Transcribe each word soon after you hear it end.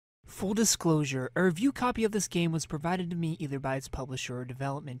Full disclosure, a review copy of this game was provided to me either by its publisher or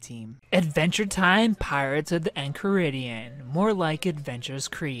development team. Adventure Time Pirates of the Enchiridion, more like Adventure's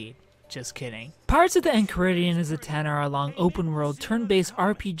Creed. Just kidding. Pirates of the Enchiridion is a 10-hour long open-world turn-based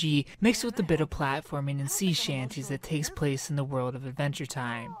RPG mixed with a bit of platforming and sea shanties that takes place in the world of Adventure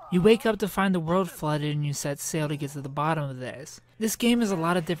Time. You wake up to find the world flooded and you set sail to get to the bottom of this. This game is a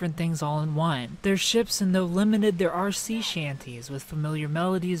lot of different things all in one. There's ships, and though limited, there are sea shanties with familiar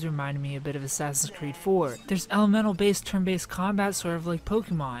melodies reminding me a bit of Assassin's Creed 4. There's elemental-based turn-based combat sort of like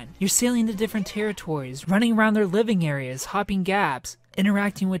Pokemon. You're sailing to different territories, running around their living areas, hopping gaps,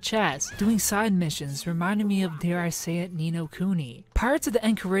 interacting with chests, doing side missions, reminding me of, dare I say it, Ni no Kuni. Pirates of the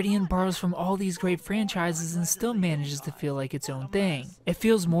Enchiridion borrows from all these great franchises and still manages to feel like its own thing. It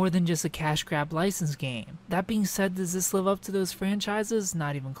feels more than just a cash grab license game. That being said, does this live up to those franchises?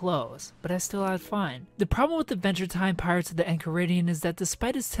 Not even close, but I still had fun. The problem with Adventure Time Pirates of the Enchiridion is that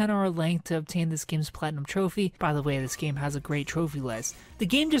despite its 10-hour length to obtain this game's platinum trophy, by the way, this game has a great trophy list, the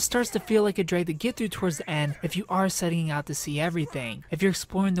game just starts to feel like a drag to get through towards the end if you are setting out to see everything. If you're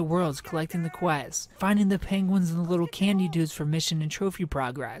exploring the worlds, collecting the quests, finding the penguins and the little candy dudes for mission and trophy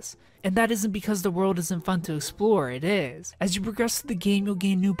progress. And that isn't because the world isn't fun to explore, it is. As you progress through the game, you'll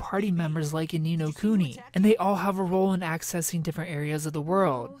gain new party members like in Ni no Kuni, and they all have a role in accessing different areas of the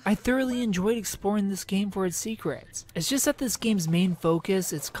world. I thoroughly enjoyed exploring this game for its secrets. It's just that this game's main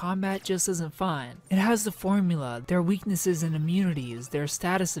focus, its combat, just isn't fun. It has the formula, there are weaknesses and immunities, there are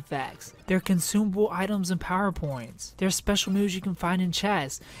status effects, there are consumable items and power points, there are special moves you can find in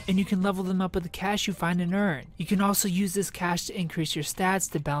chests, and you can level them up with the cash you find and earn. You can also use this cash to increase your stats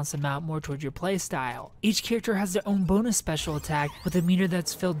to balance them out more towards your playstyle. Each character has their own bonus special attack with a meter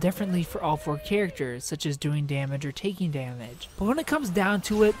that's filled differently for all 4 characters, such as doing damage or taking damage. But when it comes down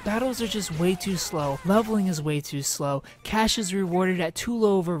to it, battles are just way too slow, leveling is way too slow, cash is rewarded at too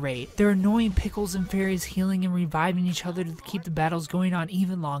low of a rate, there are annoying pickles and fairies healing and reviving each other to keep the battles going on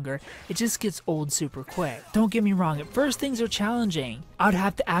even longer. It just gets old super quick. Don't get me wrong, at first things are challenging. I'd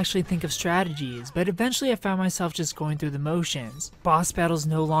have to actually think of strategies, but eventually I found myself just going through the motions. Boss battles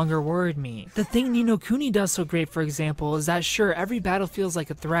no longer worried me. The thing Ni no Kuni does so great, for example, is that sure, every battle feels like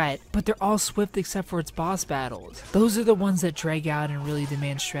a threat, but they're all swift except for its boss battles. Those are the ones that drag out and really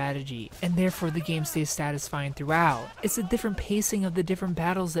demand strategy, and therefore the game stays satisfying throughout. It's the different pacing of the different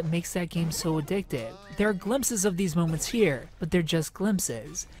battles that makes that game so addictive. There are glimpses of these moments here, but they're just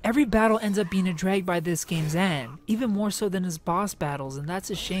glimpses. Every battle ends up being a drag by this game's end, even more so than its boss battles, and that's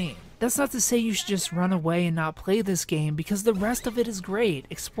a shame. That's not to say you should just run away and not play this game, because the rest of it is great.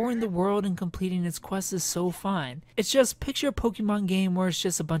 Exploring the world and completing its quests is so fun. It's just picture a Pokemon game where it's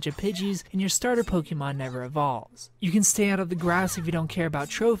just a bunch of Pidgeys and your starter Pokemon never evolves. You can stay out of the grass if you don't care about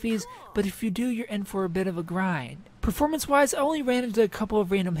trophies, but if you do, you're in for a bit of a grind. Performance-wise, I only ran into a couple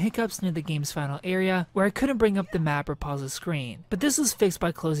of random hiccups near the game's final area where I couldn't bring up the map or pause the screen, but this was fixed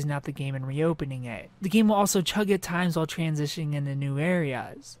by closing out the game and reopening it. The game will also chug at times while transitioning into new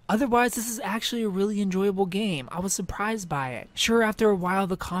areas. Otherwise, this is actually a really enjoyable game. I was surprised by it. Sure, after a while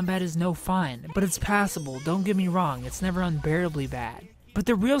the combat is no fun, but it's passable, don't get me wrong, it's never unbearably bad. But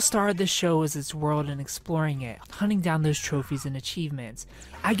the real star of this show is its world and exploring it, hunting down those trophies and achievements.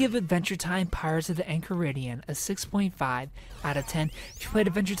 I give Adventure Time Pirates of the Enchiridion a 6.5 out of 10. If you played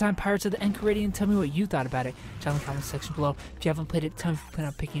Adventure Time Pirates of the Enchiridion, tell me what you thought about it down in the comment section below. If you haven't played it, tell me if you plan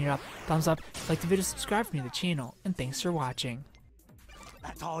on picking it up. Thumbs up, if you like the video, subscribe for me to the channel, and thanks for watching.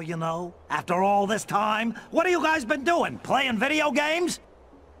 That's all you know? After all this time? What have you guys been doing? Playing video games?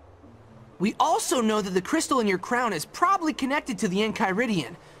 We also know that the crystal in your crown is probably connected to the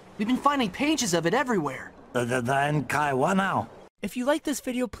Enchiridion. We've been finding pages of it everywhere. The Enkai what now? If you like this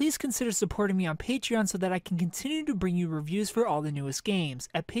video, please consider supporting me on Patreon so that I can continue to bring you reviews for all the newest games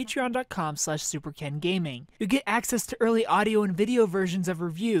at patreon.com/superkengaming. You'll get access to early audio and video versions of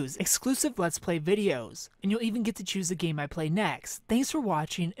reviews, exclusive Let's Play videos, and you'll even get to choose the game I play next. Thanks for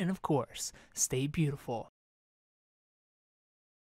watching, and of course, stay beautiful.